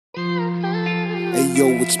Hey yo,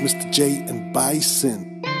 it's Mr. J and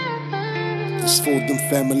Bison. It's for them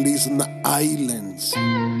families in the islands.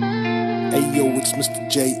 Hey yo, it's Mr.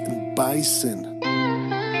 J and Bison.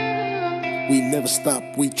 We never stop,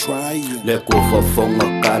 we trying. Le ko fa fonga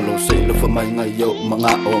kalo se le fa mai ngai yo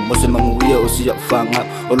manga o mo se manguia o sia fanga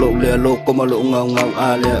o lo le lo ko malo nga nga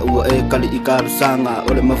ale u e kali ikar sanga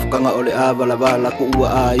o le mafukanga o le avala vala ko u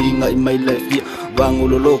a inga I mai le fia bangu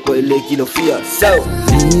lo loko ele kilo fia so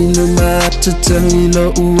Nino mata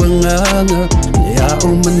tangilo uanganga ya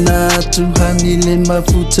o manatu hanile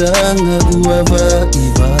mafutanga uava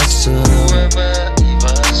ibasa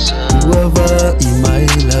uava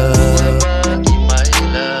imaila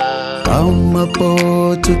Auma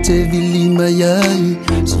poto te vilima yai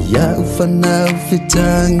Sia ufana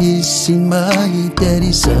fitangi simai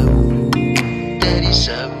Daddy sau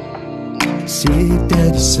Si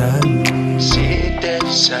daddy sau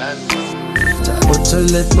Ta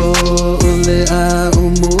otole po ole a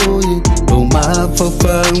umoi O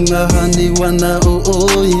mafafanga hani wana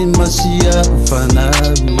oi Masia ufana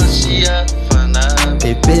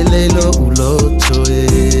E pelelo uloto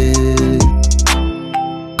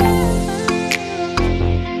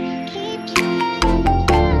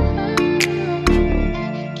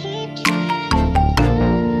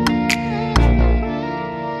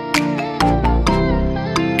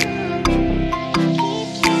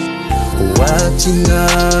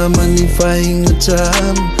Watinga manifying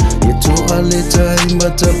time Yeto aletai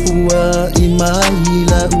matapua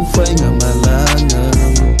imahila ufainga malanga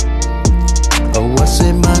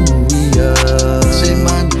Awase manuia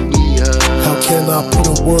How can I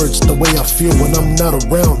put in words the way I feel when I'm not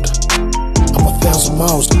around? I'm 1,000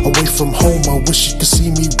 miles away from home, I wish you could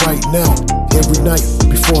see me right now. Every night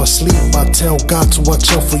before I sleep, I tell God to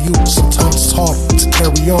watch out for you. Sometimes it's hard to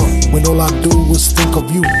carry on when all I do is think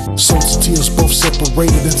of you. Salts and tears both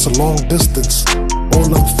separated, it's a long distance.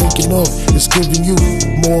 All I'm thinking of is giving you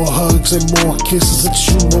more hugs and more kisses that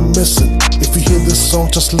you were missing. If you hear this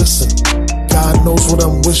song, just listen. God knows what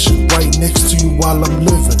I'm wishing, right next to you while I'm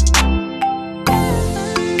living.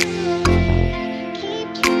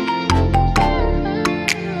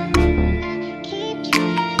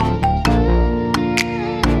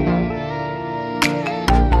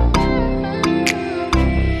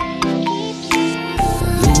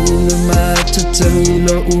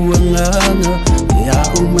 Tangilo uanganga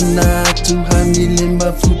ya umanatu hanile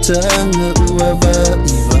mafutanga uava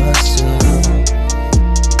ibasa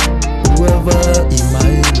uava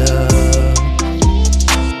imaila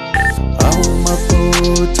au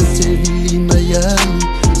mapoto te vilima yai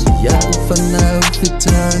ya ufana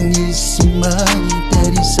ufitangi simai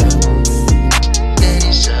Daddy sau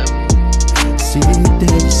si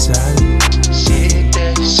daddy sau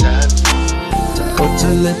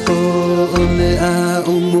Otele po ole a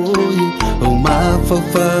umoi O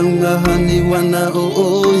mafafanga hani wana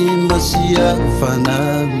oi Masia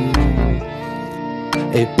ufanawi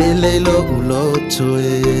E pelelo uloto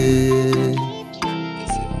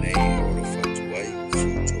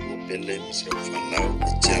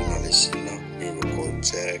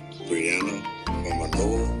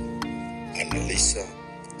Analisa,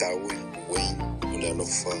 Darwin, Wayne,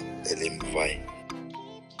 Ulalofa, Elim Vai.